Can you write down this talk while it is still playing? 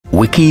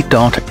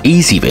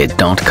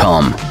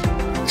wiki.ezvid.com.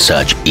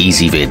 Search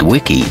Ezvid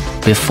Wiki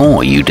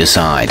before you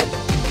decide.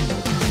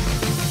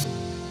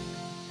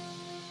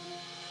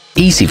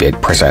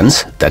 Ezvid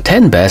presents the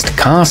 10 best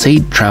car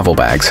seat travel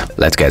bags.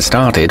 Let's get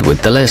started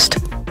with the list.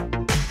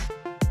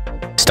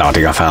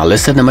 Starting off our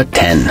list at number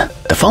 10.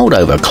 The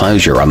fold-over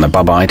closure on the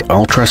Bubbite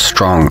Ultra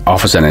Strong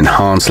offers an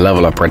enhanced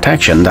level of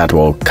protection that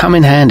will come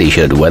in handy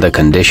should weather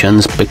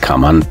conditions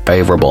become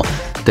unfavorable.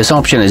 This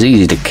option is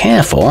easy to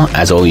care for,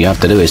 as all you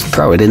have to do is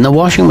throw it in the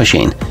washing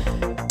machine.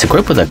 It's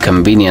equipped with a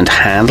convenient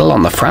handle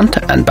on the front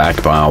and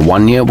backed by a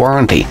 1-year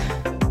warranty.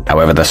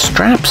 However, the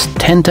straps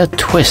tend to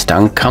twist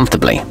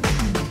uncomfortably.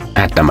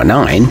 At number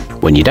 9,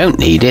 when you don't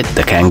need it,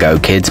 the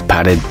kangokids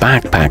padded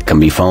backpack can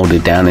be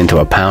folded down into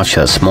a pouch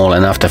that's small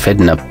enough to fit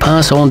in a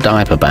purse or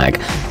diaper bag.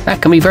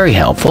 That can be very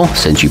helpful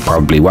since you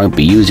probably won't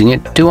be using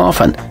it too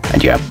often,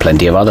 and you have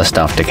plenty of other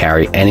stuff to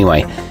carry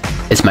anyway.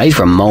 It's made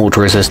from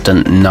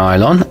mold-resistant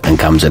nylon and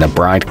comes in a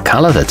bright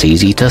color that's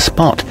easy to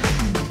spot,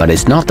 but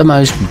it's not the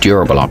most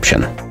durable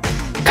option.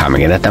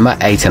 Coming in at number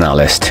 8 on our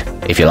list.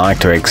 If you like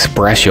to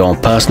express your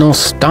personal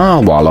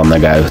style while on the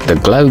go, the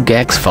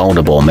glogex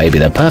foldable may be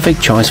the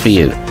perfect choice for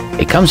you.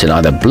 It comes in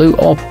either blue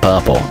or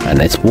purple,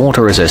 and it's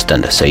water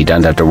resistant, so you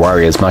don't have to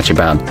worry as much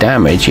about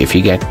damage if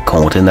you get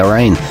caught in the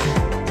rain.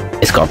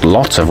 It's got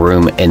lots of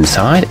room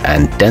inside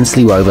and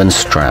densely woven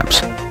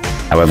straps.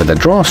 However, the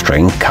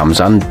drawstring comes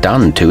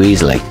undone too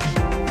easily.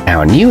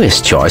 Our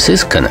newest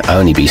choices can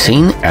only be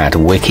seen at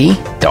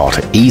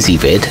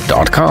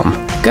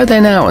wiki.ezvid.com. Go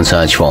there now and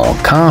search for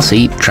car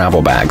seat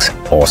travel bags,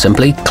 or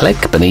simply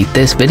click beneath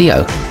this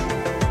video.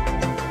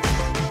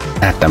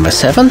 At number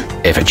 7,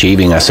 if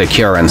achieving a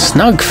secure and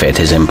snug fit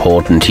is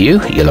important to you,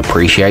 you'll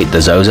appreciate the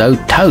Zohzo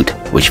tote,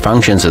 which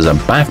functions as a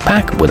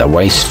backpack with a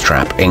waist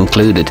strap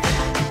included.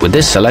 With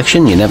this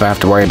selection, you never have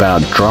to worry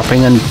about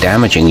dropping and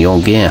damaging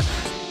your gear.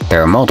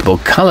 There are multiple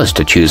colors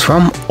to choose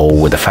from, all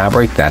with a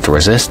fabric that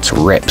resists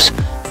rips,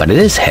 but it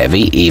is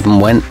heavy even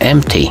when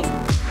empty.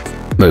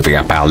 Moving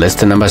up our list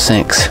to number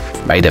 6.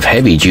 Made of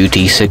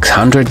heavy-duty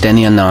 600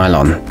 denier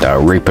nylon, the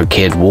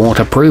reperkid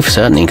waterproof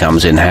certainly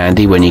comes in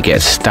handy when you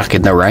get stuck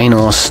in the rain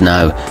or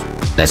snow.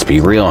 Let's be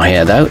real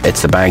here though,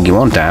 it's the bag you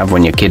want to have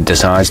when your kid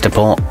decides to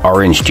pour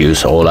orange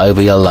juice all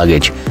over your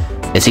luggage.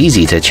 It's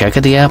easy to check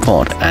at the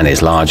airport and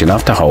is large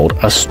enough to hold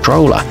a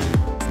stroller.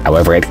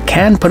 However, it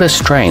can put a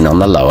strain on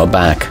the lower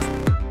back.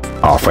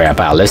 Halfway up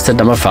our list at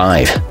number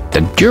 5.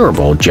 The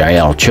durable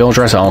JL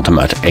Childress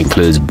Ultimate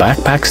includes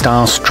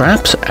backpack-style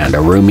straps and a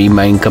roomy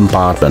main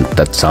compartment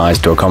that's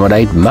sized to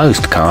accommodate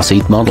most car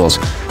seat models.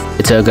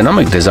 Its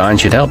ergonomic design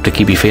should help to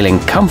keep you feeling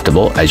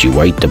comfortable as you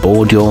wait to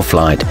board your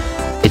flight.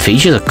 It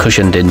features a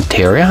cushioned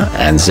interior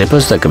and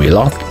zippers that can be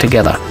locked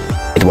together.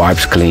 It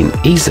wipes clean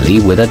easily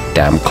with a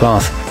damp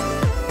cloth.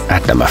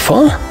 At number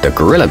 4, the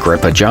Gorilla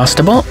Grip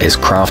Adjustable is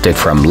crafted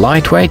from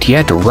lightweight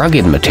yet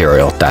rugged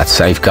material that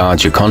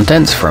safeguards your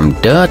contents from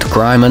dirt,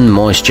 grime and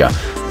moisture.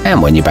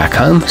 And when you're back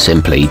home,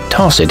 simply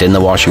toss it in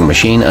the washing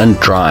machine and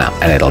dryer,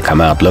 and it'll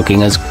come out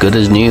looking as good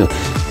as new.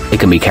 It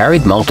can be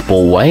carried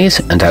multiple ways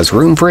and has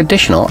room for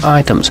additional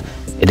items.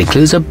 It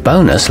includes a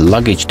bonus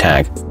luggage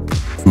tag.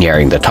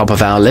 Nearing the top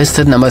of our list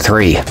at number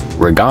 3.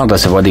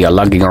 Regardless of whether you're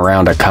lugging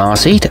around a car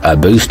seat, a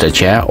booster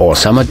chair, or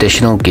some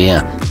additional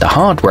gear, the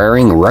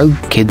hard-wearing Rogue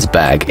Kids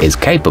bag is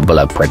capable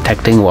of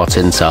protecting what's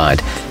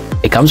inside.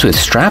 It comes with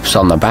straps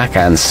on the back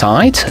and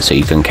sides, so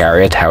you can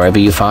carry it however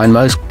you find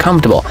most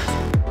comfortable.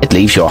 It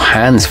leaves your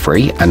hands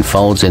free and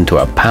folds into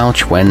a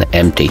pouch when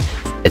empty.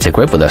 It's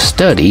equipped with a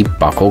sturdy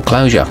buckle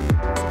closure.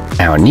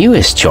 Our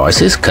newest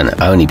choices can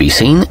only be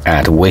seen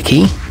at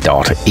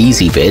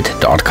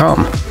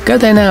wiki.ezvid.com. Go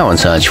there now and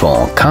search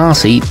for car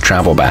seat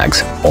travel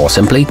bags, or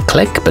simply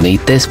click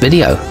beneath this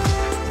video.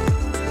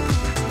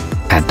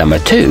 At number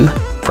 2,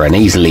 for an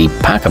easily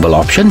packable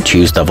option,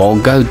 choose the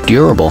volkgo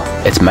Durable.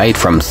 It's made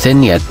from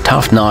thin yet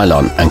tough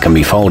nylon and can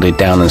be folded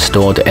down and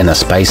stored in a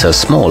space as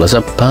small as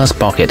a purse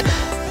pocket.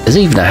 There's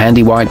even a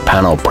handy white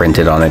panel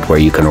printed on it where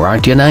you can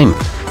write your name.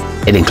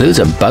 It includes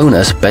a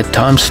bonus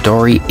bedtime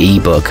story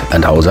ebook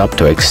and holds up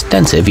to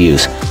extensive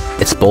use.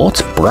 It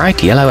sports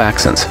bright yellow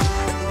accents.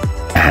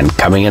 And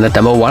coming in at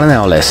number 1 on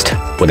our list,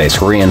 with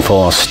its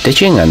reinforced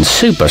stitching and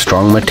super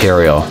strong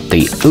material,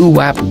 the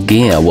oowap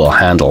gear will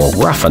handle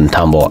rough and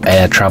tumble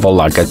air travel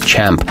like a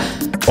champ.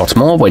 What's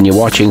more, when you're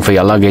watching for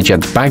your luggage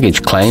at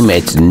baggage claim,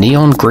 its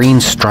neon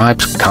green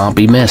stripes can't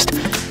be missed.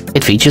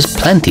 It features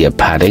plenty of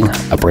padding,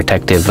 a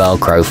protective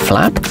Velcro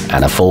flap,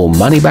 and a full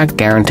money-back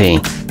guarantee.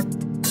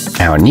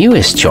 Our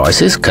newest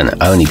choices can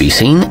only be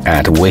seen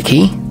at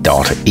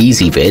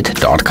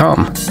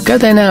wiki.ezvid.com. Go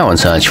there now and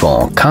search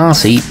for car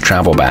seat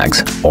travel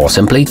bags, or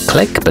simply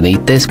click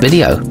beneath this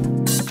video.